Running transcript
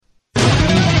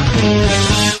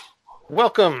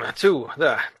Welcome to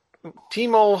the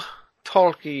Timo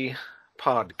Tolkki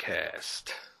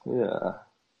podcast. Yeah.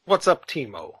 What's up,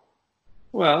 Timo?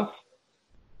 Well,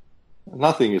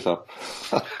 nothing is up.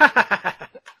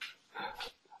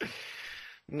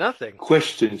 Nothing.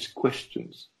 Questions.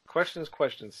 Questions.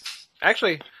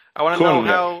 Actually, I want to know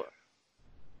how...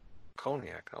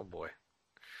 Cognac, oh boy.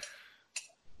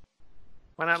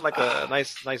 Why not like a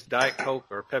nice Diet Coke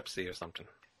or Pepsi or something?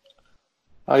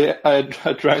 I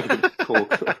drank the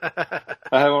Coke.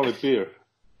 I have only beer.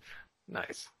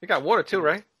 Nice. You got water too,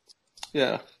 right?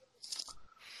 Yeah.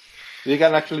 You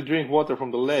can actually drink water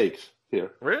from the lakes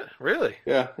here. Really?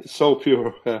 Yeah, it's so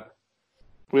pure. Yeah.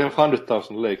 We have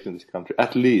 100,000 lakes in this country,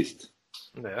 at least.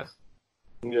 Yeah.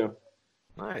 Yeah.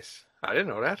 Nice. I didn't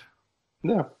know that.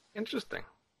 Yeah. Interesting.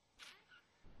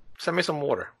 Send me some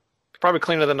water. It's probably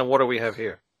cleaner than the water we have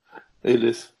here. It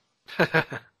is.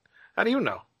 How do you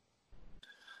know?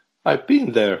 I've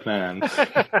been there, man.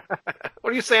 What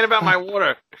are you saying about my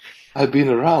water? I've been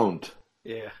around.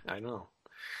 Yeah, I know.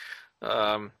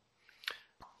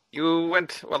 You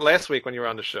went, last week when you were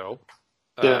on the show,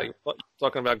 Yeah. you were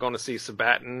talking about going to see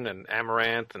Sabaton and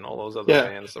Amaranth and all those other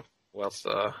bands. Well,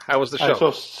 how was the show? I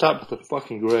saw Sabaton,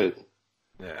 fucking great.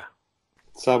 Yeah.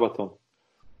 Sabaton.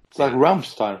 It's like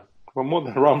Rammstein. Well, more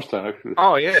than Rammstein, actually.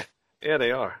 Oh, yeah. Yeah,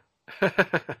 they are.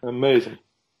 Amazing.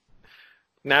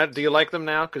 Now, do you like them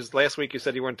now? Because last week you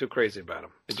said you weren't too crazy about them.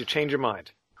 Did you change your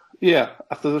mind? Yeah,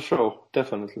 after the show,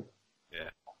 definitely. Yeah.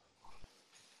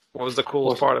 What was the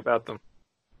coolest part about them?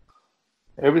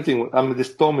 Everything. I mean,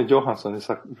 this Tommy Johansson is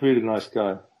a really nice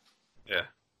guy. Yeah.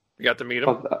 You got to meet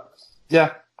him? But,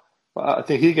 yeah. I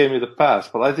think he gave me the pass,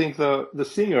 but I think the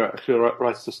singer actually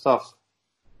writes the stuff.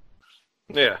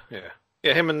 Yeah.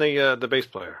 Yeah, him and the bass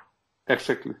player.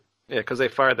 Exactly. Yeah, because they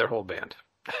fired their whole band.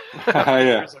 Yeah.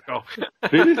 Years ago.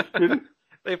 Really?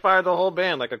 They fired the whole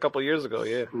band like a couple of years ago,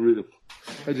 yeah. Really?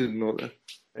 I didn't know that.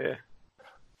 Yeah.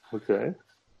 Okay.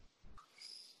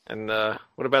 And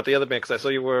what about the other band? Because I saw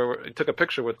you took a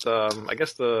picture with, I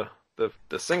guess the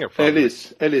singer.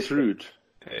 Ellis Rude.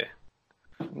 Yeah.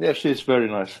 Yeah, she's very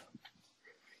nice.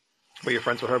 Were you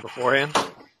friends with her beforehand?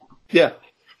 Yeah.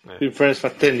 Been friends for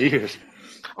 10 years.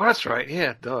 Oh, that's right.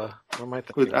 Yeah, duh.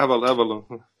 With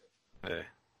Avalon. Yeah.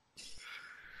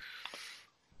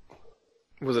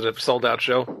 Was it a sold-out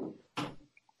show?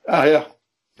 Yeah.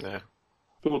 Yeah.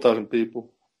 2,000 people.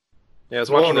 Yeah, I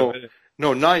was watching the video.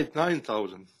 No,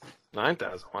 9,000.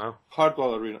 9,000, wow.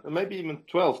 Hardball Arena. Maybe even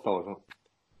 12,000.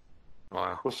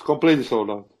 Wow. It was completely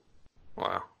sold out.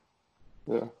 Wow.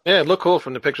 Yeah. Yeah, it looked cool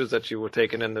from the pictures that you were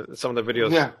taking and some of the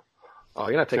videos. Yeah. Oh,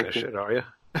 you're not taking a shit, are you?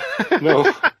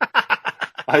 No.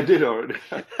 I did already.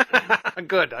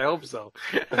 Good, I hope so.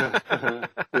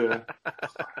 Yeah.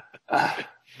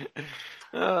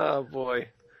 Oh, boy.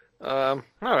 All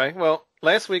right, well,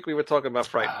 last week we were talking about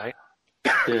Fright Night.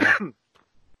 Yeah.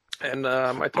 And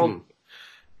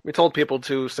we told people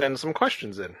to send some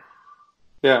questions in.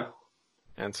 Yeah.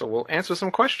 And so we'll answer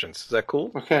some questions. Is that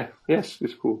cool? Okay. Yes,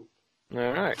 it's cool. All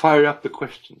right. Fire up the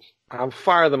questions. I'll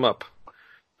fire them up.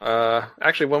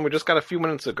 Actually, one we just got a few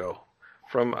minutes ago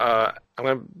from, I'm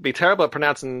going to be terrible at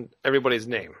pronouncing everybody's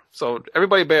name. So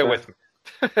everybody bear with me.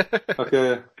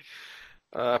 Okay.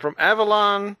 From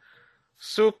Avalon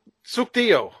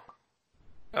Sukdio.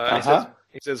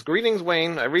 He says, greetings,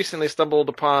 Wayne. I recently stumbled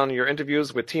upon your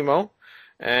interviews with Timo,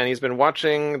 and he's been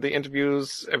watching the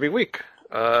interviews every week.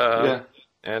 Yeah.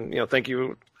 And,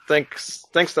 thanks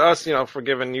to us, for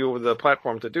giving you the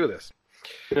platform to do this.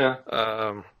 Yeah.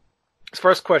 His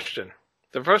first question.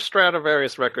 The first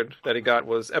Stradivarius record that he got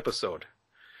was Episode.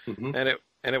 Mm-hmm.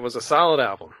 And it was a solid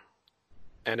album.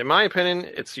 And in my opinion,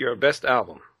 it's your best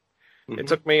album. Mm-hmm. It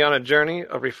took me on a journey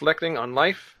of reflecting on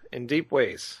life in deep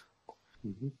ways.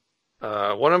 Mm-hmm.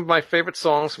 One of my favorite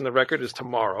songs from the record is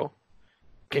Tomorrow.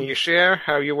 Can you share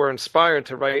how you were inspired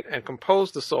to write and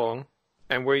compose the song,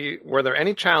 and were there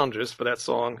any challenges for that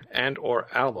song and or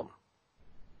album?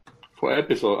 For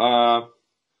Episode,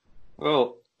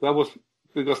 well, that was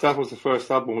because that was the first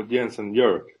album with Jens and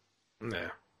Jörg.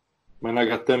 Yeah. When I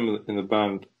got them in the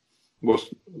band, it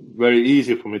was very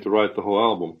easy for me to write the whole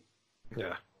album.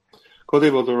 Yeah.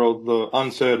 Kotivalta wrote the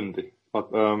Uncertainty, but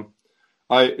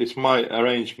it's my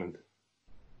arrangement.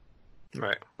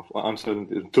 Right. Of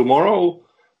Uncertainty. Tomorrow,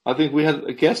 I think we had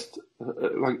a guest,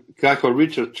 like a guy called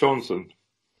Richard Johnson,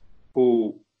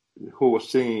 who was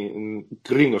singing in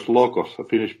Gringos Locos, a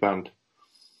Finnish band.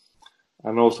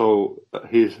 And also,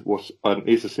 he's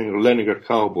a singer of Leningrad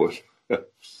Cowboys.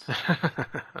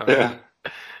 Yeah.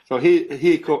 So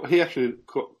he actually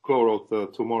co-wrote the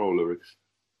Tomorrow lyrics.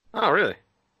 Oh, really?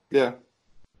 Yeah.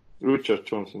 Richard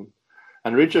Johnson.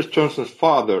 And Richard Johnson's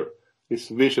father his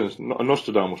visions,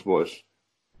 Nostradamus voice.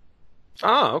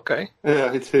 Oh, okay.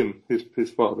 Yeah, it's him,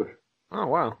 his father. Oh,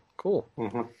 wow. Cool.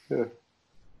 Yeah.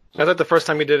 Is that the first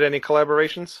time you did any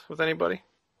collaborations with anybody?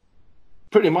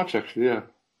 Pretty much, actually, yeah.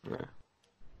 Yeah.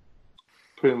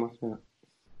 Pretty much, yeah.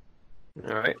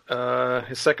 All right.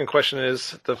 His second question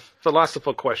is the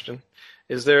philosophical question.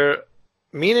 Is there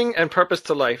meaning and purpose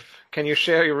to life? Can you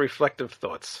share your reflective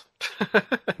thoughts?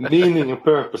 Meaning and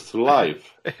purpose to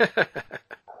life.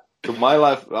 To my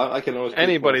life, I can always speak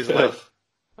Anybody's for myself. life.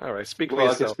 All right, speak for Well,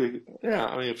 yourself. I can speak. Yeah,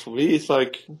 I mean, for me, it's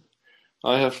like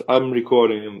I'm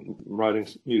recording and writing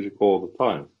music all the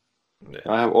time. Yeah.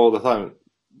 I have all the time.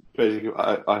 Basically,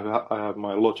 I have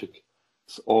my Logic.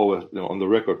 It's always on the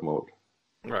record mode.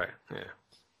 Right. Yeah.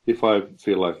 If I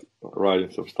feel like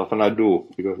writing some stuff, and I do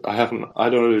because I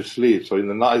don't really sleep. So in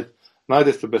the night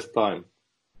is the best time.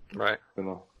 Right.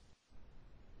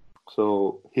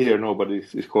 So here nobody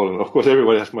is calling. Of course,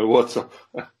 everybody has my WhatsApp,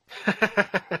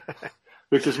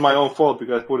 which is my own fault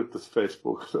because I put it to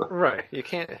Facebook. So. Right. You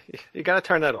can't. You got to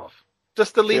turn that off.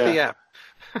 Just delete the app.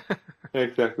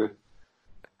 Exactly.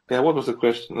 Yeah. What was the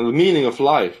question? The meaning of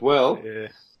life. Well,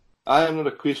 I am not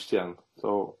a Christian,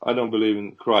 so I don't believe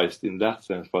in Christ in that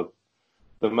sense. But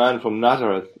the man from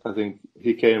Nazareth, I think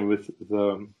he came with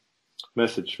the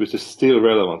message, which is still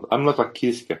relevant. I'm not like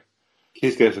Kiske.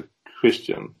 Kiske is a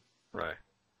Christian. Right.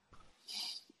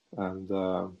 And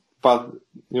but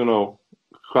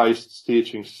Christ's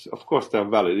teachings, of course, they are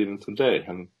valid even today,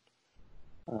 and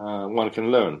one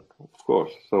can learn, of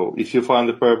course. So if you find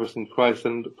the purpose in Christ,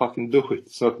 then fucking do it.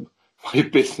 It's not my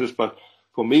business, but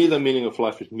for me, the meaning of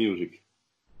life is music.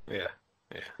 Yeah.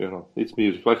 It's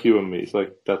music, like you and me. It's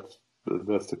like that's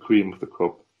the cream of the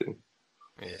crop thing.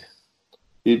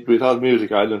 Yeah. Without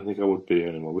music, I don't think I would be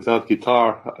anymore. Without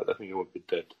guitar, I think I would be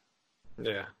dead.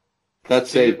 Yeah. That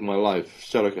saved my life,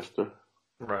 Stratocaster.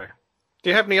 Right. Do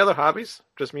you have any other hobbies?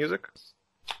 Just music?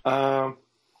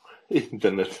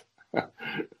 Internet.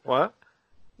 What?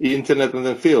 Internet and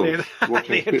then film.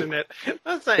 The internet.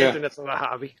 That's not internet's not a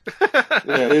hobby.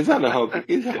 Yeah, it's not a hobby.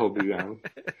 It's a hobby, man.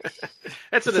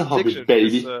 It's an addiction, hobby,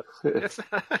 baby. It's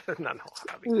not a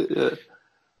hobby. Yeah.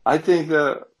 I think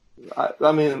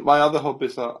I mean, my other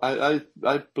hobbies are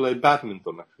I play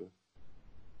badminton actually.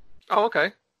 Oh,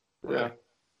 okay. Yeah,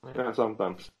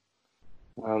 sometimes.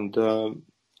 And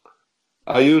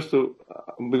I used to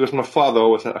because my father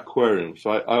always had aquarium,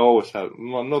 so I always had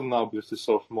not now because it's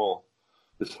so small,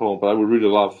 this home, but I would really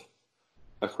love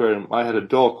aquarium. I had a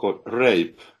dog called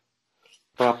Rape,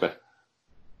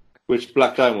 which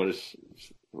Black Diamond is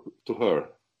to her.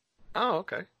 Oh,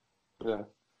 okay. Yeah.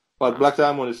 But Black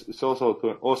Diamond is also to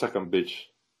an Osakan bitch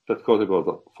that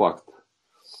Kotiko fucked.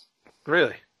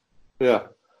 Really? Yeah.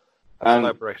 And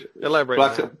Elaborate.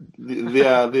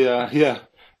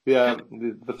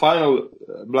 The final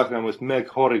Black Diamond was Meg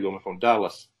Horigome from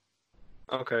Dallas.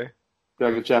 Okay.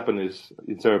 Like a Japanese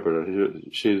interpreter.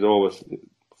 She's always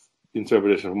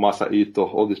interpretation of Masa Ito,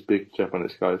 all these big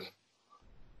Japanese guys.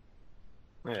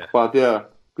 Yeah. But yeah,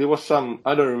 there was some,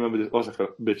 I don't remember this Osaka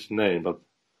bitch name, but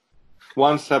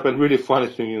once happened really funny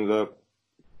thing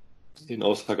in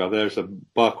Osaka. There's a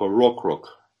bar called Rock.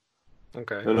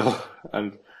 Okay.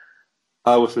 And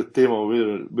I was with Timo.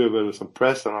 We were with some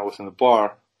press, and I was in the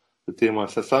bar with Timo. And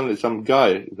so suddenly, some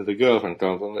guy with a girlfriend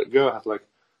comes, and the girl has like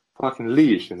fucking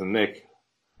leash in the neck,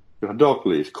 a dog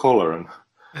leash, collar,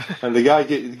 and the guy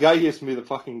gives me the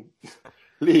fucking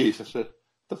leash. I said,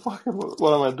 "The fuck?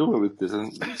 What am I doing with this?"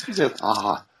 And she said,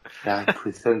 "I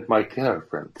present my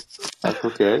girlfriend." Like,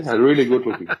 okay, really good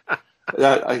looking.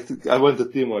 Yeah, I went to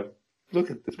Timo. Like,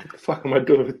 look at this. What the fuck am I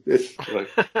doing with this?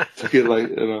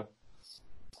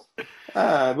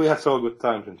 We had so good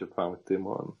times in Japan with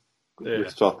Timo and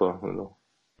with Sato,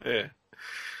 Yeah.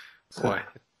 Boy,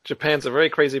 Japan's a very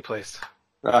crazy place.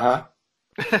 Yeah,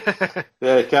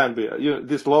 it can be.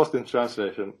 This Lost in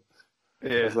Translation.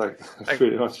 Yeah. It's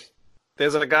pretty much.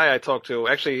 There's a guy I talked to.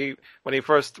 Actually, when he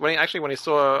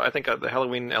saw, I think the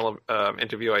Halloween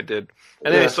interview I did,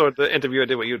 and then he saw the interview I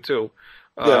did with you too.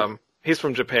 He's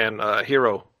from Japan.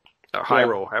 Hiro,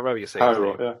 Hiro, however you say his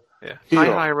name. Yeah.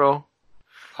 Hiro.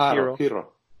 Hi, Hiro.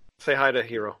 Hiro. Say hi to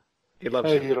Hiro. He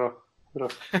loves you. Hey, Hiro.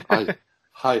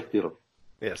 Hi, Hiro.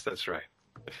 Yes, that's right.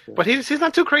 Yeah. But he's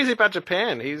not too crazy about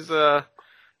Japan. He's I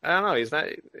don't know. He's not.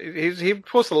 He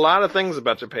posts a lot of things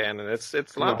about Japan, and it's a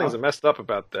lot of things are messed up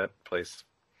about that place.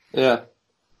 Yeah,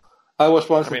 I was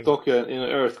once in Tokyo in an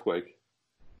earthquake.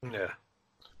 Yeah.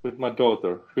 With my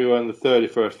daughter, we were on the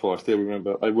 31st floor. I still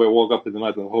remember. I woke up in the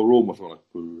night and the whole room was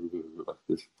like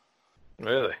this.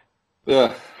 Really?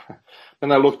 Yeah.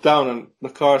 And I looked down and the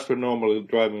cars were normally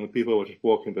driving and the people were just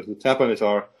walking. But the Japanese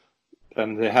are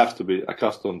and they have to be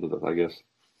accustomed to that, I guess.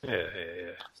 Yeah.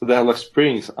 So they have like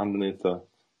springs underneath the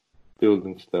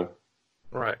buildings there.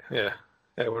 Right. Yeah.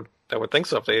 I would think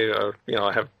so. If they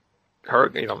have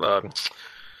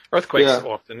earthquakes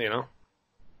often.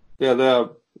 Yeah, there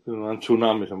are and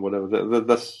tsunamis and whatever.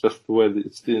 That's just the way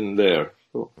it's in there.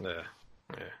 So. Yeah.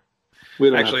 We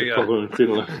don't have the problem in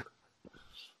Finland.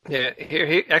 Yeah,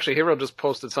 Hero just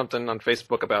posted something on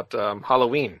Facebook about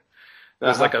Halloween.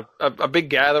 There's like a big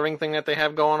gathering thing that they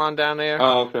have going on down there.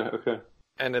 Oh, okay.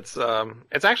 And it's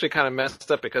actually kind of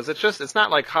messed up because it's not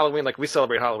like Halloween like we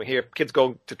celebrate Halloween here. Kids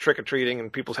go to trick or treating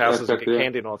in people's houses and get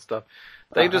candy and all that stuff.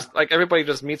 They just like everybody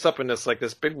just meets up in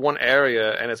this big one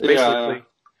area, and it's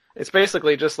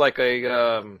basically just like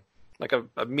a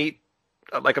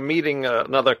meeting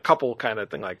another couple kind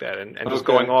of thing like that, and just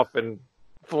going off and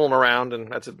fooling around,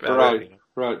 and that's it. Right.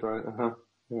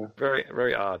 Yeah. Very,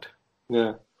 very odd.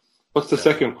 Yeah. What's the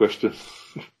second question?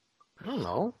 I don't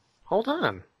know. Hold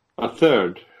on. A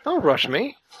third. Don't rush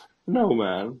me. No,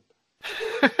 man.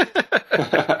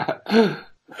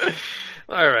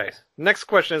 All right. Next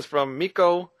question is from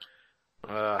Mikko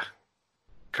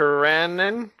Keranen.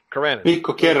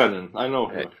 Mikko Keranen. I know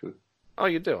him, actually. Oh,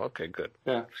 you do? Okay, good.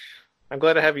 Yeah. I'm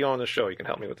glad to have you on the show. You can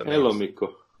help me with the names. Hello,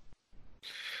 Mikko.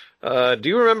 Do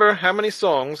you remember how many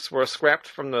songs were scrapped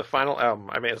from the final album?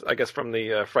 I mean, I guess from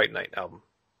the Fright Night album.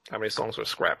 How many songs were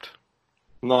scrapped?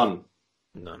 None.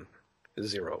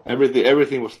 0.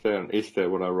 Everything was there and is there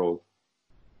what I wrote.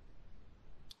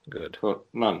 Good. So,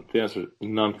 none. The answer is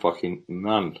none.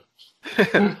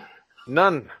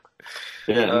 None.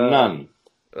 Yeah, none.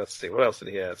 Let's see. What else did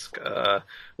he ask?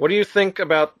 What do you think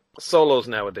about solos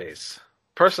nowadays?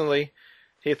 Personally,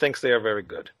 he thinks they are very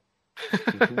good.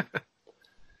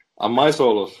 My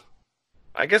solos?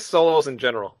 I guess solos in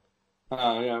general.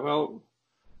 Yeah, well,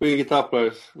 we guitar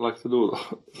players like to do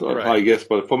so, right. I guess.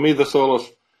 But for me, the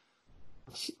solos,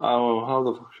 how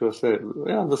the fuck should I say it?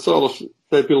 Yeah, the solos,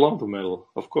 they belong to metal,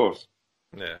 of course.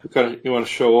 Yeah. You want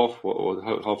to show off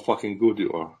how fucking good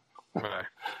you are. Right.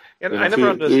 And I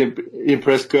never understood.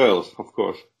 Impress girls, of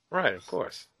course. Right, of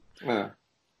course. Yeah.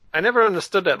 I never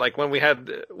understood that, like when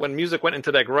music went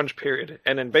into that grunge period,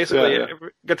 and then basically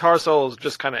guitar solos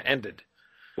just kind of ended.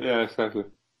 Yeah, exactly.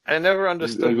 I never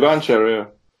understood. The grunge era, yeah.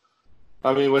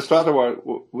 I mean, when Star Wars,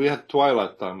 we had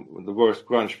Twilight time, the worst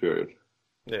grunge period.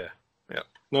 Yeah.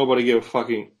 Nobody gave a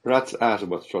fucking rat's ass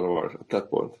about Star Wars at that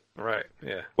point. Right.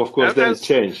 Yeah. Of course, then it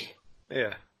changed.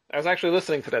 Yeah, I was actually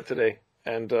listening to that today,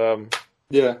 and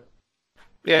yeah.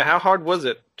 How hard was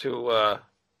it to?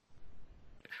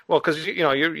 Well, because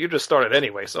you just started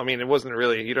anyway, so I mean, it wasn't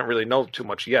really you don't really know too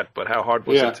much yet. But how hard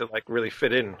was it to like really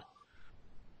fit in?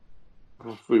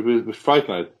 With Fright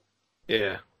Night.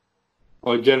 Yeah.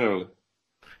 Or generally.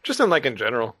 Just in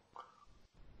general.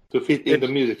 To fit in the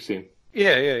music scene.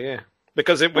 Yeah.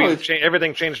 Because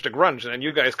everything changed to grunge, and then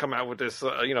you guys come out with this,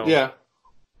 Yeah.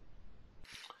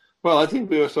 Well, I think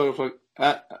we were sort of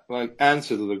like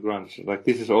answer to the grunge. Like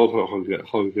this is also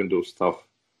how you can do stuff.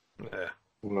 Yeah.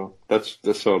 That's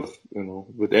the sort of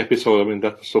with Episode. I mean,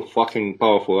 that was so fucking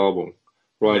powerful album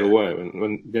right away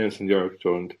when Jens and Jörg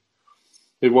joined.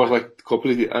 It was like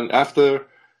completely. And after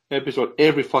Episode,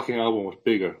 every fucking album was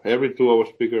bigger. Every tour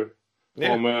was bigger.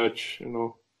 More merch,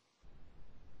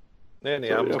 Yeah,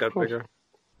 the albums got bigger.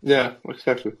 Yeah,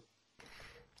 exactly.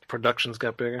 Productions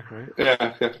got bigger, right? Yeah,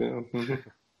 exactly. Mm-hmm.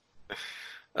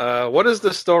 What is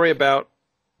the story about?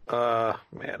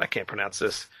 Man, I can't pronounce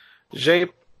this.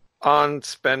 Jape on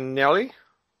Spanielli?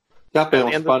 Jape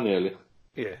on Spanielli.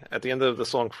 Yeah, at the end of the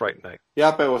song Fright Night.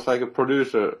 Jape was like a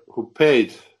producer who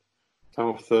paid some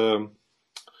of the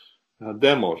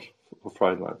demos for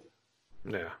Fright Night.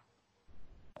 Yeah.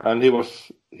 And he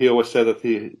always said that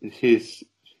he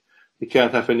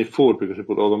can't have any food because he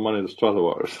put all the money into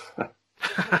Stratovarius.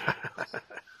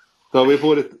 So we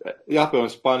put it Jape on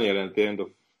Spaniel at the end of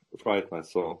Fright Night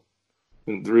song.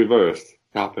 In the reverse,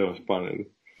 Jape on Spaniel.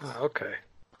 Oh, okay.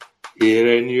 Still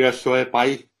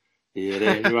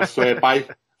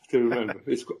remember.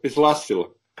 It's Lassila.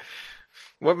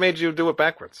 What made you do it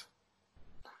backwards?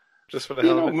 Just for the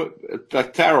hell of it?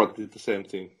 Like Tarot did the same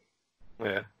thing.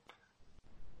 Yeah.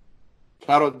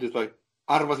 Tarot did like,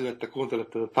 arvasin, että kuuntelet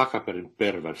tätä takaperin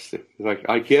perverssi. It's like,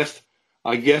 I guess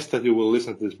that you will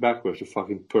listen to this backwards, you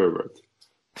fucking pervert.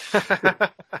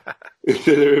 It's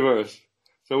the reverse.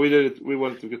 So we did it, we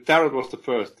wanted to, Tarot was the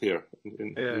first here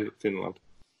in Finland.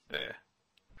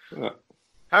 Yeah.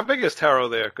 How big is Tarot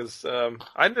there? Because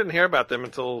I didn't hear about them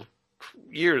until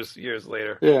years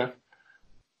later. Yeah.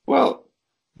 Well,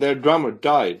 their drummer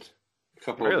died a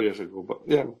couple of years ago, but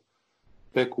yeah.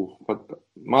 Peku. But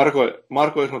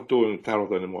Marco is not doing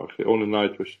Tarot anymore, only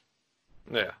Nightwish.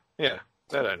 Yeah,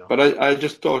 that I know. But I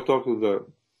just talked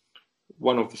to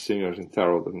one of the singers in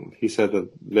Tarot, and he said that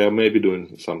they are maybe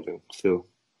doing something still.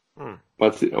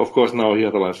 But of course now he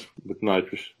has with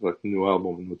Nitrous, like new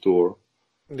album, new tour.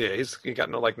 Yeah, he got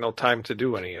no time to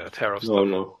do any Tarot stuff.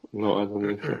 No, I don't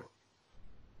think so.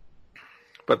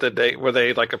 But were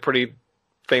they like a pretty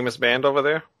famous band over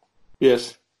there?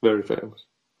 Yes, very famous.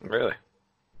 Really?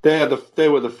 They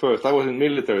were the first. I was in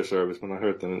military service when I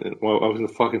heard them. I was in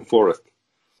the fucking forest.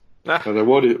 I was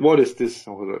like, what is this?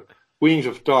 I was like, Wings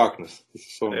of Darkness. This is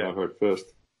a song I heard first.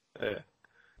 Yeah.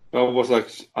 I was like,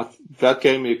 that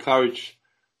gave me courage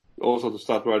also to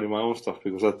start writing my own stuff,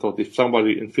 because I thought if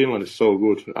somebody in Finland is so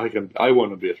good, I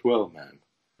want to be as well, man.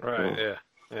 Right.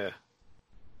 Yeah.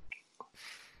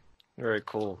 Very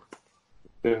cool.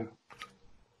 Yeah.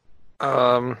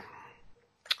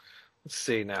 Let's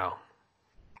see now.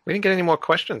 We didn't get any more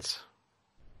questions.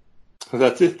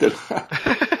 That's it then.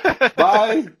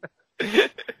 Bye.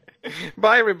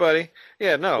 Bye, everybody.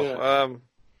 Yeah, no.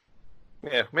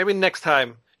 Yeah, maybe next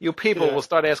time you people will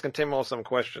start asking Timo some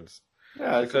questions.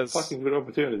 Yeah, it's a fucking good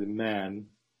opportunity, man.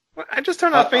 I just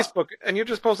turned on Facebook and you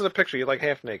just posted a picture. You're like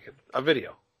half naked. A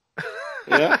video.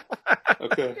 Yeah?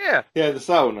 Okay. Yeah. Yeah, the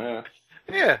sauna,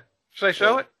 Yeah. Should I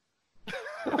show it?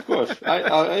 Of course.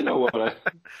 I know what I...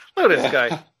 Look at this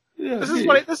guy. Yeah,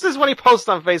 this is what he posts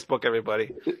on Facebook,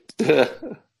 everybody. If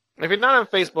you're not on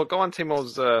Facebook, go on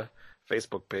Timo's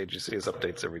Facebook page. You see his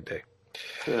updates every day.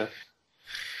 Yeah.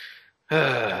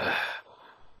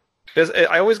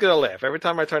 I always get a laugh. Every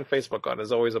time I turn Facebook on,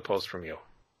 there's always a post from you.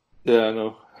 Yeah, I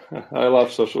know. I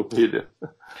love social media.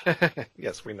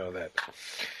 Yes, we know that.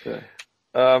 Yeah.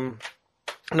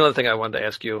 Another thing I wanted to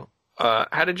ask you,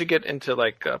 how did you get into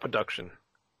production?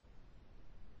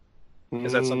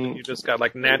 Is that something you just got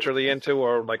naturally into,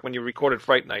 or when you recorded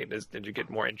Fright Night, did you get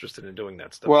more interested in doing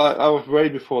that stuff? Well, I was way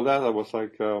before that. I was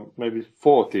maybe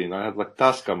 14. I had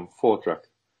Tascam 4-track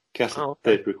cassette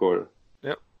tape recorder.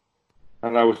 Yep.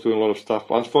 And I was doing a lot of stuff.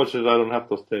 Unfortunately, I don't have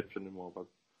those tapes anymore, but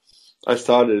I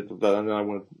started that, and then I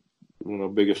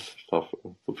went, biggest stuff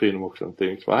for Phoenix and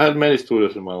things. But I had many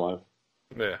studios in my life.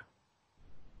 Yeah.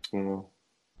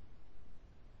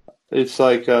 It's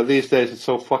these days it's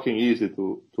so fucking easy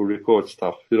to record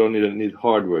stuff. You don't need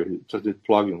hardware. You just need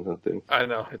plugins and things. I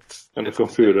know. And a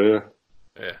computer,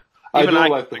 yeah. I do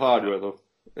like the hardware though.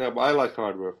 Yeah, but I like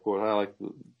hardware, of course. I like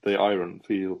the iron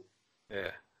feel.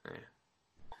 Yeah.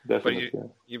 Definitely.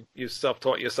 But you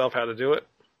self-taught yourself how to do it?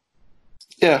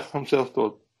 Yeah, I'm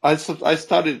self-taught. I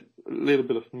studied a little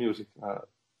bit of music,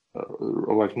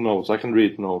 notes. I can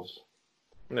read notes.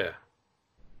 Yeah.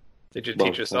 Did you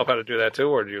teach yourself how to do that too,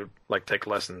 or do you take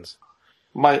lessons?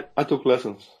 I took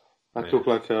lessons. I took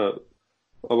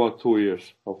about 2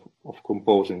 years of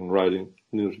composing and writing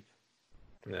music.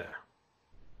 Yeah.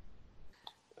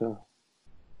 Yeah.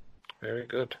 Very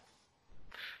good.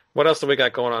 What else do we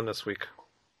got going on this week?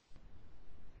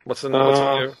 What's in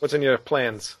your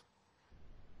plans?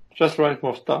 Just write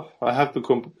more stuff. I have to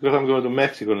because I'm going to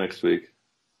Mexico next week.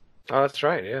 Oh, that's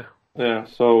right. Yeah. Yeah.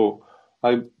 So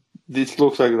this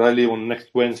looks like I leave on next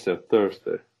Wednesday,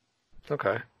 Thursday.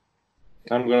 Okay.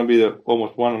 I'm gonna be there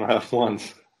almost 1.5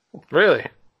 months. Really?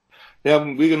 Yeah,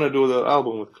 we're gonna do the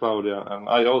album with Claudia, and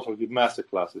I also give master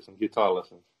classes and guitar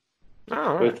lessons.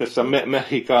 Oh, right. If there's some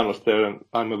Mexicanos there, and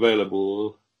I'm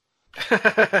available.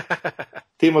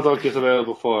 Timo Tolkki is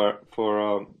available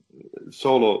for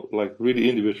solo, really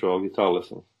individual guitar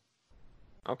lessons.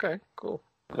 Okay, cool.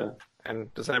 Yeah.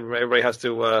 And does everybody has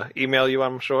to email you?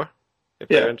 I'm sure, if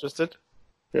they're interested.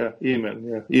 Yeah, email.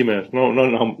 Yeah, email.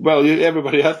 No. Well,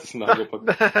 everybody has this number,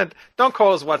 but don't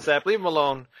call us WhatsApp. Leave them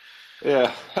alone.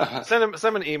 Yeah. Send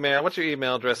them an email. What's your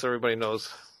email address? So everybody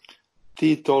knows.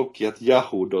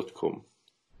 ttolkki@yahoo.com.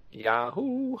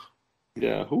 Yahoo.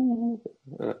 Yahoo.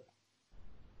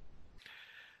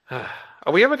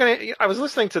 Are we ever gonna? I was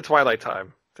listening to Twilight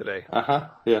Time today.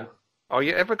 Yeah. Are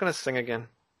you ever gonna sing again?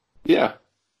 Yeah,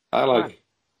 I like.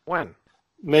 When?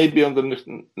 Maybe on the next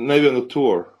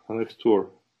tour.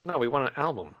 No, we want an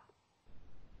album.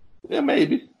 Yeah,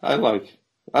 maybe. I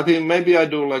think maybe I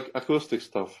do acoustic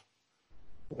stuff.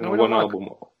 No, one album.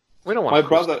 We don't want.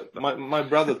 My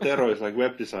brother Tero is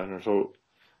web designer, so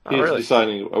he's really?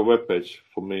 designing a web page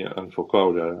for me and for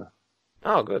Claudia.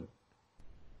 Oh, good.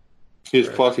 He's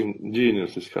fucking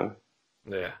genius, this guy.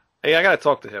 Yeah. Hey, I gotta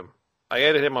talk to him. I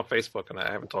added him on Facebook, and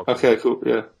I haven't talked to him. Okay, cool.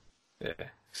 Yeah. Yeah.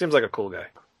 Seems like a cool guy.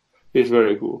 He's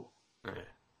very cool. Yeah.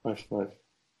 Nice.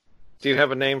 Do you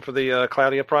have a name for the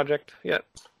Claudia project yet?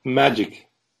 Magic.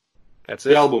 That's it.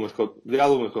 The album is called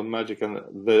Magic,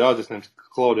 and the artist name is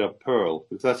Claudia Pearl,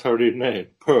 because that's her real name,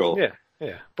 Pearl. Yeah.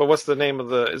 Yeah. But what's the name of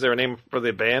the? Is there a name for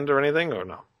the band or anything, or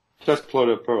no? Just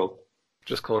Claudia Pearl.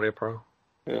 Just Claudia Pearl.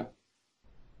 Yeah.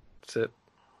 That's it.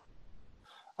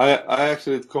 I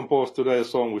actually composed today a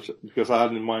song because I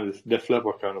had in mind this Def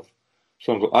Leppard kind of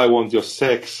song. I Want Your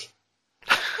Sex.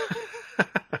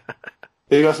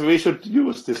 Because we should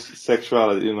use this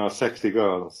sexuality, sexy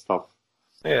girl and stuff.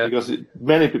 Yeah. Because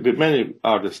many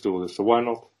artists do this, so why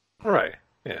not? Right.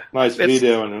 Yeah. Nice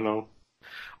video, and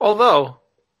Although,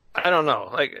 I don't know.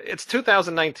 Like, it's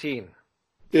 2019.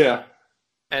 Yeah.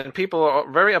 And people are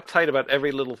very uptight about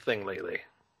every little thing lately.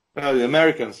 Well, the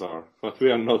Americans are, but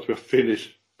we are not. We're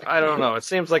Finnish. I don't know. It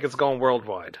seems like it's going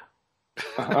worldwide.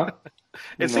 Uh-huh.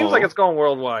 Seems like it's going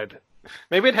worldwide.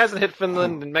 Maybe it hasn't hit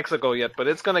Finland and Mexico yet, but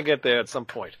it's going to get there at some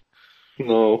point.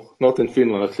 No, not in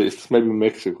Finland at least. Maybe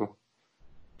Mexico.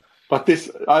 But this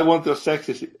I Want Your Sex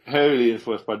is heavily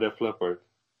influenced by Def Leppard.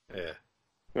 Yeah.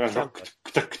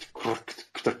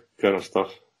 Kind of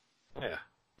stuff. Yeah.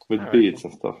 With all beats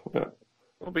and stuff. Yeah.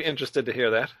 We'll be interested to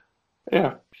hear that.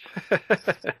 Yeah.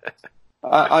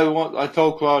 I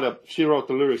told Claudia, she wrote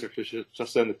the lyrics actually, she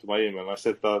just sent it to my email. I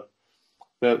said that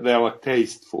they're like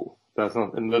tasteful. That's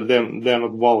not, and they're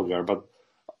not vulgar, but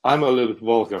I'm a little bit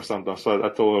vulgar sometimes, so I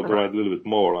told her to write a little bit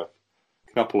more, like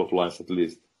a couple of lines at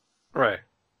least. Right.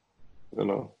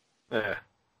 Yeah.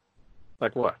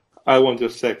 Like what? I want your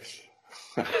sex.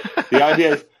 The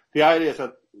idea is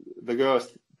that the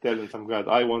girl's telling some guy,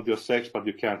 I want your sex, but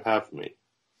you can't have me.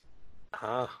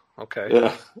 Ah, okay.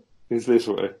 Yeah, it's this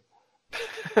way.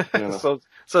 So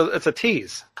it's a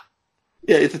tease.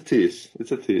 Yeah, it's a tease.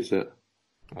 Yeah.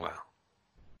 Wow.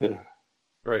 Yeah.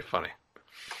 Very funny.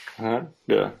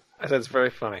 Yeah. I said it's very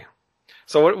funny.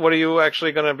 So what are you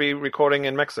actually going to be recording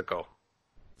in Mexico?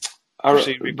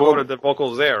 She recorded the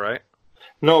vocals there, right?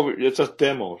 No, it's just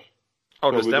demos.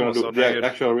 Oh, just demos. So the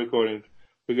actual recording,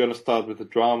 we're going to start with the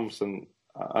drums and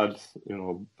add,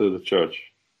 to the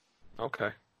church. Okay.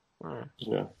 All right.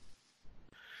 Yeah.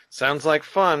 Sounds like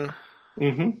fun.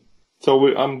 Mm-hmm.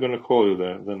 So I'm going to call you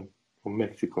there then from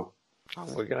Mexico. Oh,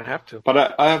 we're going to have to.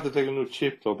 But I have to take a new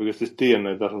chip though because this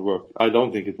DNA doesn't work. I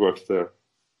don't think it works there.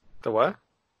 The what?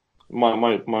 My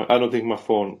I don't think my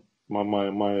phone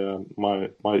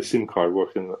my SIM card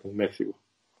works in Mexico.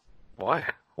 Why?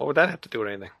 What would that have to do with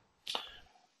anything?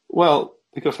 Well,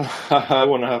 because I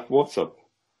want to have WhatsApp.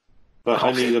 But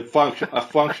I need a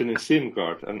functioning SIM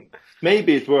card, and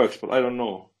maybe it works, but I don't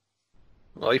know.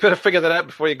 Well, you better figure that out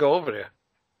before you go over there.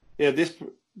 Yeah,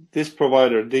 this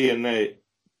provider DNA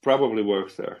probably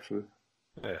works there actually.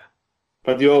 Yeah.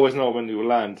 But you always know when you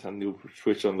land and you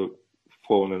switch on the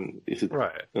phone, and is it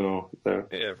right? There.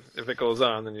 Yeah. If it goes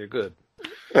on, then you're good.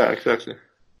 Yeah, exactly.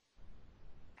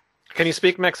 Can you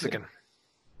speak Mexican?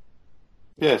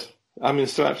 Yes, I mean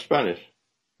Spanish.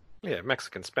 Yeah,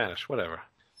 Mexican, Spanish, whatever.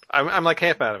 I'm like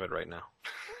half out of it right now.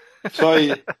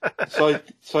 Soy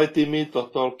Timito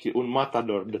Tolkki, un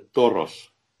matador de toros.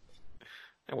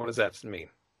 And what does that mean?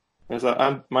 Yes,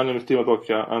 my name is Timo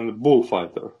Tolkki. I'm a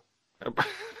bullfighter.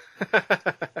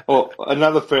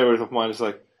 Another favorite of mine is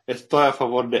like, estoy a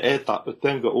favor de ETA,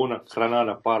 tengo una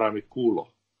granada para mi culo.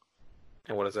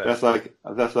 And what is that?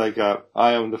 That's like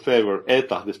I am the favor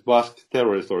ETA, this Basque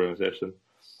terrorist organization,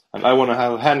 and I want to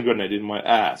have a hand grenade in my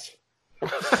ass.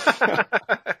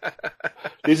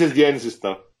 This is Jensi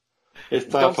stuff.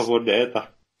 Estoy a favor de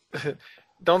ETA.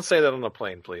 Don't say that on the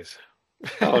plane, please.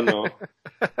 Oh no.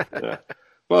 Yeah.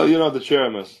 Well, the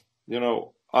Germans.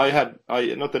 I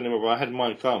not anymore, but I had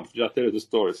Mein Kampf. Just tell you the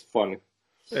story. It's funny.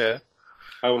 Yeah.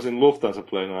 I was in Lufthansa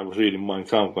plane and I was reading Mein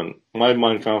Kampf, and my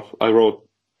Mein Kampf, I wrote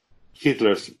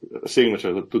Hitler's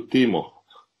signature to Timo.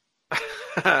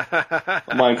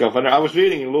 Mein Kampf. And I was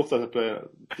reading in Lufthansa plane,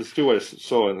 the stewardess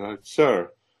saw it and I said,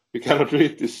 sir, you cannot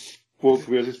read this book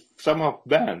because it's somehow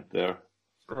banned there.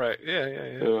 Right,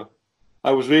 yeah.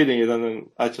 I was reading it and then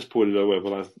I just put it away,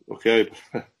 but I was, okay.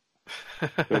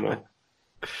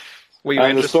 Were you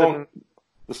interested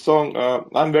the song,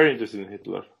 I'm very interested in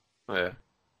Hitler. Oh, yeah.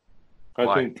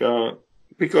 I think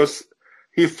because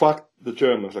he fought the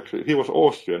Germans actually. He was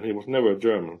Austrian, he was never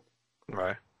German.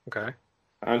 Right, okay.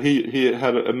 And he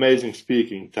had an amazing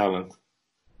speaking talent,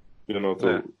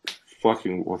 to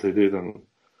fucking what he did. And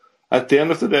at the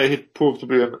end of the day, he proved to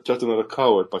be just another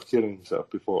coward by killing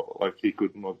himself before, like he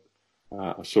could not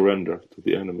surrender to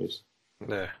the enemies.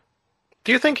 Yeah.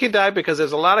 Do you think he died? Because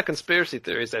there's a lot of conspiracy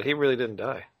theories that he really didn't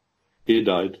die. He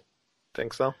died.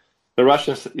 Think so? The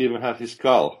Russians even had his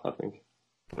skull, I think.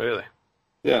 Really?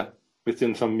 Yeah,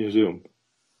 within some museum.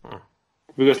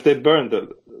 Because they burned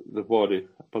the body,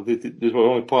 but it was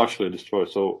only partially destroyed.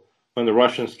 So when the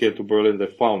Russians came to Berlin, they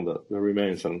found the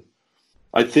remains, and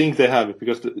I think they have it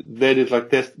because they did like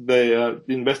test. They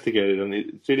investigated, and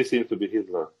it really seems to be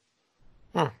Hitler.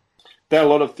 There are a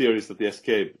lot of theories that they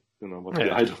escaped, but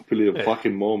I don't believe a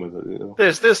fucking moment.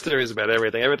 There's theories about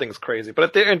everything. Everything's crazy,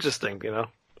 but they're interesting,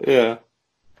 Yeah.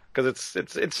 Because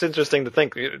it's interesting to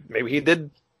think maybe he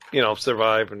did,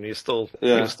 survive, and he was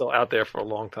still out there for a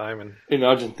long time, and in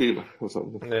Argentina or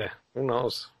something. Yeah, who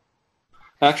knows?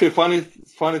 Actually,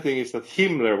 funny thing is that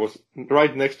Himmler was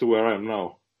right next to where I am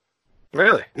now.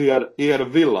 Really? He had a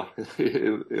villa,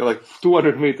 like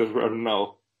 200 meters where I'm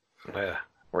now. Yeah,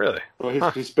 really?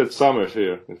 So he spent summers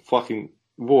here in fucking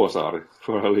Vuosaari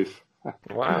for a live.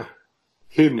 Wow.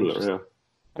 Himmler,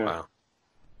 yeah. Wow.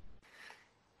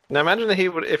 Now imagine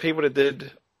if he would have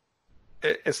did,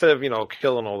 instead of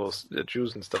killing all those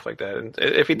Jews and stuff like that, and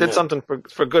if he did something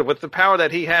for good with the power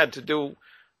that he had to do,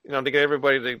 to get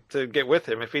everybody to get with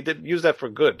him, if he did use that for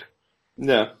good.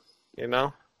 Yeah.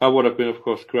 I would have been, of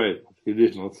course, great. He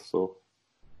did not, so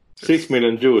 6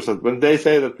 million Jews. And when they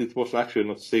say that it was actually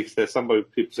not 6, there's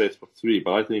people say it was 3,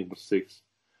 but I think it was 6.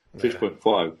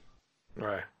 6.5.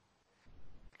 Right.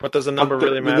 But does the number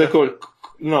really matter?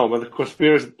 No, but the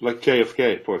conspiracy, like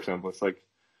JFK, for example, it's like,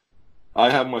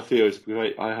 I have my theories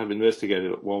because I have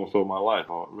investigated almost all my life.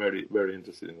 I'm very, very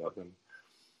interested in that. And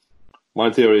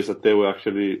my theory is that there were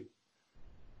actually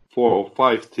 4 or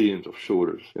 5 teams of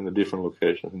shooters in the different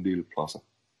locations in Dealey Plaza.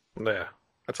 Yeah,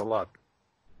 that's a lot.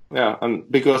 Yeah, and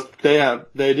because they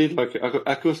did like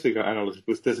acoustic analysis,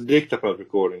 because there's a dictaphone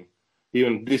recording.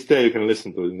 Even this day you can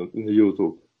listen to it in the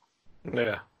YouTube.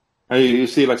 Yeah. And you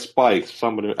see like spikes.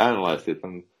 Somebody analyzed it,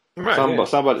 and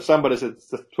somebody said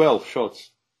it's 12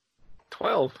 shots.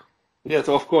 12. Yeah,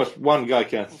 so of course one guy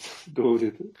can't do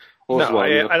it. Also, no,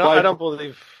 I don't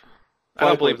believe. I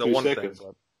don't believe the one seconds.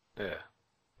 thing. But, yeah.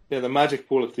 Yeah, the magic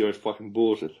bullet theory is fucking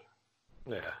bullshit.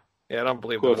 Yeah, I don't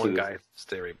believe the one guy's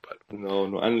theory, but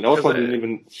no, and also didn't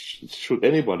even shoot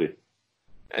anybody.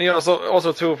 And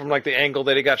also too, from like the angle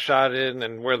that he got shot in,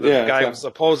 and where the guy was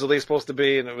supposedly supposed to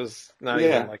be, and it was not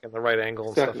even like in the right angle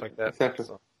and stuff like that. Exactly.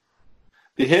 So.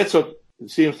 The headshot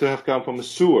seems to have come from a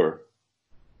sewer.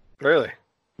 Really?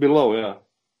 Below, yeah.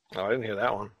 Oh, I didn't hear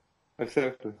that one.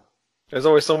 Exactly. There's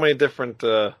always so many different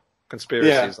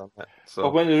conspiracies on that. So.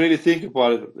 But when you really think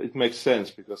about it, it makes sense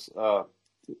because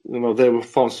they were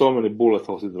found so many bullet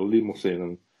holes in the limousine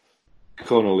and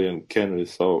Connolly and Kennedy,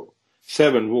 so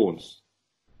 7 wounds.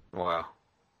 Wow.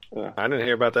 Yeah. I didn't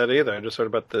hear about that either. I just heard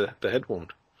about the head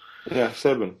wound. Yeah,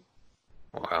 7.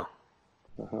 Wow.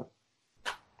 Uh-huh.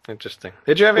 Interesting.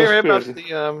 Did you ever hear about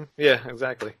the yeah,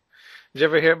 exactly. Did you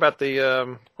ever hear about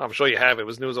the I'm sure you have, it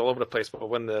was news all over the place, but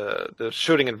when the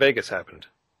shooting in Vegas happened?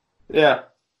 Yeah.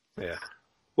 Yeah.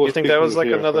 Do you think that was like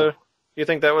another you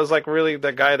think that was like really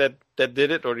the guy that did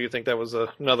it, or do you think that was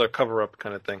another cover up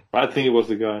kind of thing? I think it was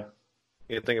the guy.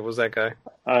 You think it was that guy?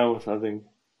 I think.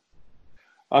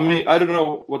 I mean, I don't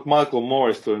know what Michael Moore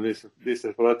is doing this,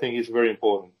 but I think he's a very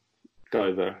important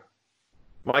guy there.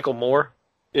 Michael Moore?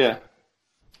 Yeah.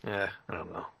 Yeah, I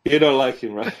don't know. You don't like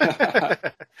him, right?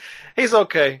 He's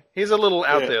okay. He's a little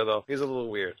out there, though. He's a little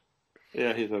weird.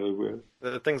 Yeah, he's a little weird.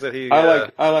 The things that he...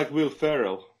 I like Will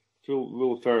Ferrell.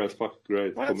 Will Ferrell's fucking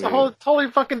great. Well, that's a whole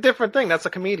totally fucking different thing. That's a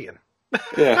comedian.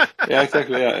 yeah,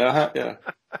 exactly. Yeah.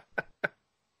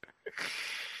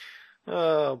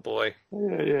 Oh, boy.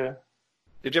 Yeah.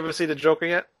 Did you ever see The Joker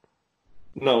yet?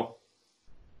 No.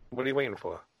 What are you waiting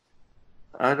for?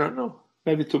 I don't know.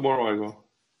 Maybe tomorrow I go.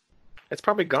 It's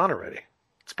probably gone already.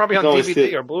 It's probably on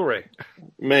DVD or Blu-ray.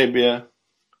 Maybe, yeah.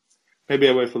 Maybe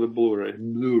I wait for the Blu-ray.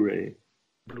 Blu-ray.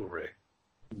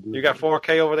 You got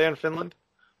 4K over there in Finland?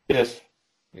 Yes.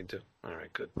 You do? All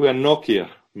right, good. We are Nokia,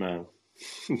 man.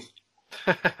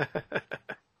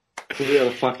 We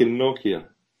are fucking Nokia.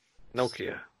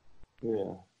 Nokia.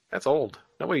 Yeah. That's old.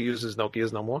 Nobody uses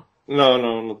Nokias no more. No,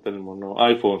 not anymore. No,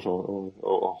 iPhones or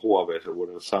Huawei or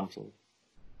whatever, Samsung.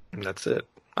 And that's it.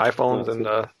 iPhones and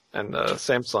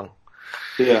Samsung.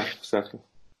 Yeah, exactly.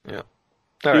 Yeah.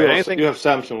 All right. You have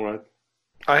Samsung, right?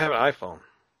 I have an iPhone.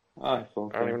 I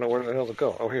don't even know where the hell to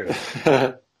go. Oh, here it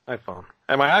is. iPhone.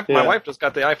 And my wife just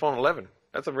got the iPhone 11.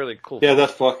 That's a really cool phone. Yeah,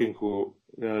 that's fucking cool.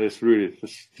 Yeah,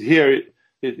 here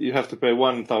you have to pay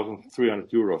 1,300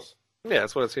 euros. Yeah,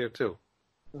 that's what it's here too.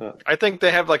 I think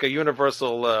they have like a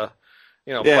universal,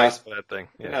 price for that thing.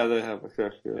 Yeah, they have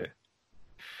exactly. Yeah.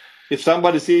 If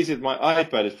somebody sees it, my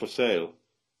iPad is for sale.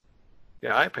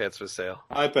 Yeah, iPad's for sale.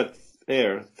 iPad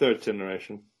Air, 3rd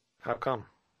generation. How come?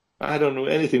 I don't know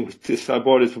anything with this. I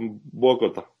bought it from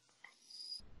Bogota.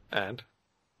 And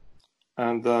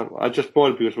I just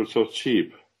bought it because it was so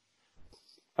cheap.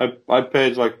 I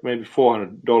paid like maybe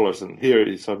 $400, and here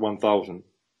it's at $1,000.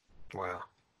 Wow.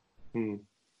 Hmm.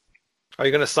 Are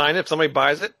you going to sign it if somebody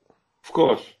buys it? Of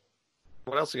course.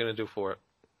 What else are you going to do for it?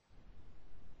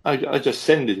 I just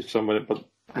send it to somebody, but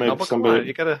maybe No, but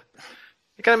somebody. come on,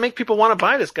 you gotta make people want to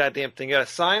buy this goddamn thing. You gotta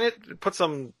sign it, put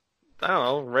some, I don't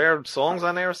know, rare songs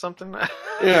on there or something.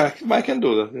 Yeah, I can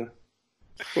do that. Yeah,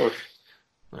 of course.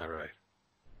 All right.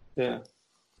 Yeah.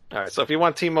 All right. So if you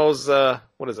want Timo's,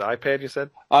 what is it, iPad? You said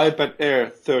iPad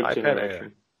Air third iPad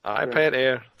generation. Air. iPad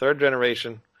Air, third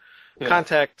generation. Yeah.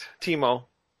 Contact Timo.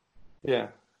 Yeah.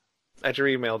 At your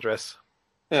email address.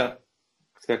 Yeah.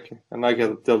 Exactly. And I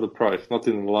can tell the price, not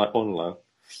online.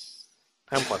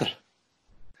 How much?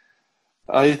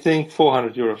 I think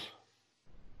 400 euros.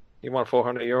 You want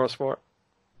 400 euros for it?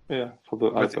 Yeah, for the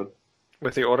iPad.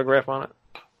 With your autograph on it?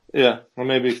 Yeah, or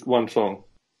maybe one song.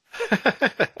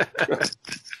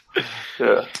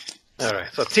 Yeah. All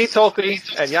right. So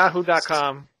Tolkki at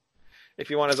yahoo.com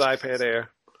if you want his iPad Air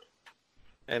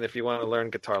and if you want to learn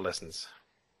guitar lessons.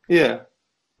 Yeah.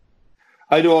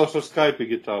 I do also Skype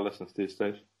guitar lessons these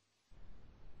days.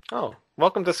 Oh,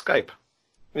 welcome to Skype.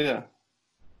 Yeah.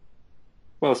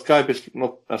 Well, Skype is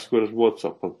not as good as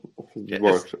WhatsApp, but it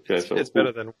works. It's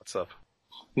better than WhatsApp.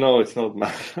 No, it's not,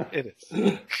 man. It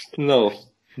is. No.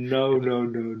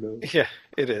 Yeah,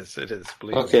 it is. It is.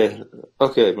 Believe me.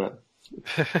 Okay, man.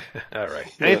 All right.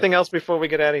 Anything else before we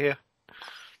get out of here?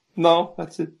 No,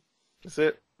 that's it. That's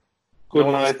it. Good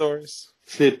night. Stories.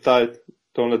 Sleep tight.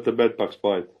 Don't let the bedbugs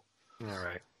bite. All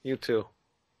right. You too.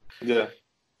 Yeah.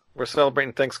 We're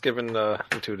celebrating Thanksgiving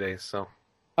in 2 days, so.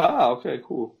 Ah, okay,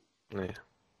 cool. Yeah.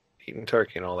 Eating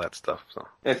turkey and all that stuff. So.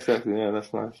 Exactly. Yeah,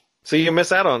 that's nice. So you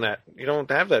miss out on that. You don't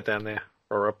have that down there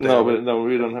or up there. No,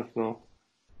 we don't have no.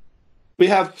 We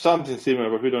have something similar,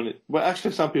 but we don't eat. Well,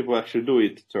 actually, some people actually do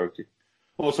eat turkey.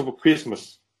 Also for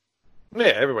Christmas. Yeah,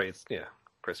 everybody's,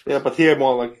 Christmas. Yeah, but here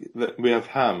more like we have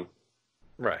ham.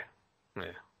 Right.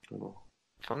 Yeah.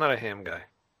 I'm not a ham guy.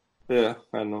 Yeah,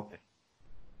 I know.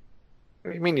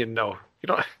 What do you mean you know? You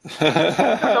don't. I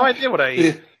have no idea what I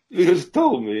eat. You just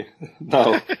told me.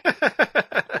 No.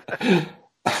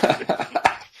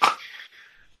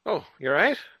 Oh, you all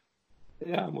right?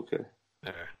 Yeah, I'm okay.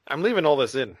 I'm leaving all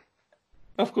this in.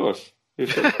 Of course.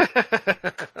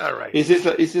 All right. Is this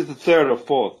the third or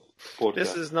fourth podcast?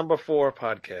 This is number 4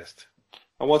 podcast.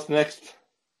 And what's next?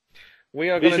 We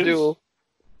are going to do...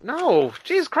 No,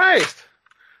 Jesus Christ.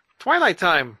 Twilight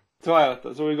time. Twilight.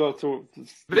 So we go through...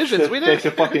 Visions, we did. Takes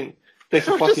a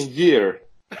fucking year.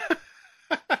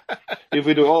 If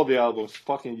we do all the albums,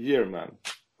 fucking year, man.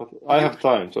 But I have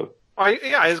time, so...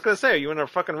 I was going to say, are you in a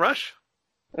fucking rush?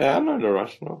 Yeah, I'm not in a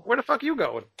rush, no. Where the fuck are you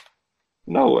going?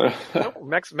 Nowhere. No,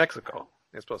 Mexico.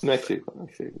 You're supposed to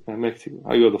Mexico.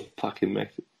 I go to fucking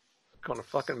Mexico. Going to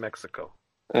fucking Mexico.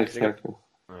 Exactly.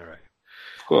 All right.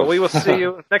 Of course. Well, we will see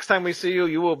you next time we see you.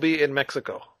 You will be in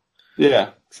Mexico.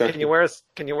 Yeah, exactly.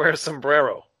 Can you wear a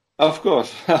sombrero? Of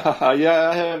course.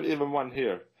 Yeah, I have even one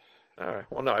here. All right.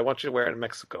 Well, no, I want you to wear it in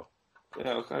Mexico.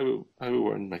 Yeah, okay, I will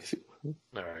wear in Mexico.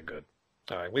 All right, good.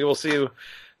 All right, we will see you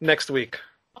next week.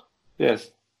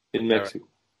 Yes, in Mexico.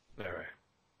 All right.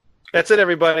 That's it,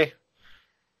 everybody.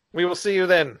 We will see you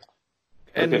then.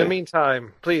 And in the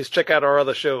meantime, please check out our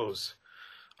other shows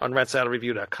on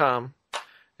ratsaddlereview.com.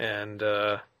 And,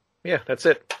 that's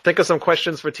it. Think of some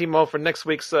questions for Timo for next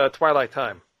week's Twilight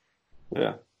Time.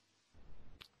 Yeah.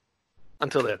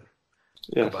 Until then.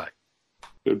 Yes. Goodbye.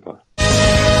 Goodbye.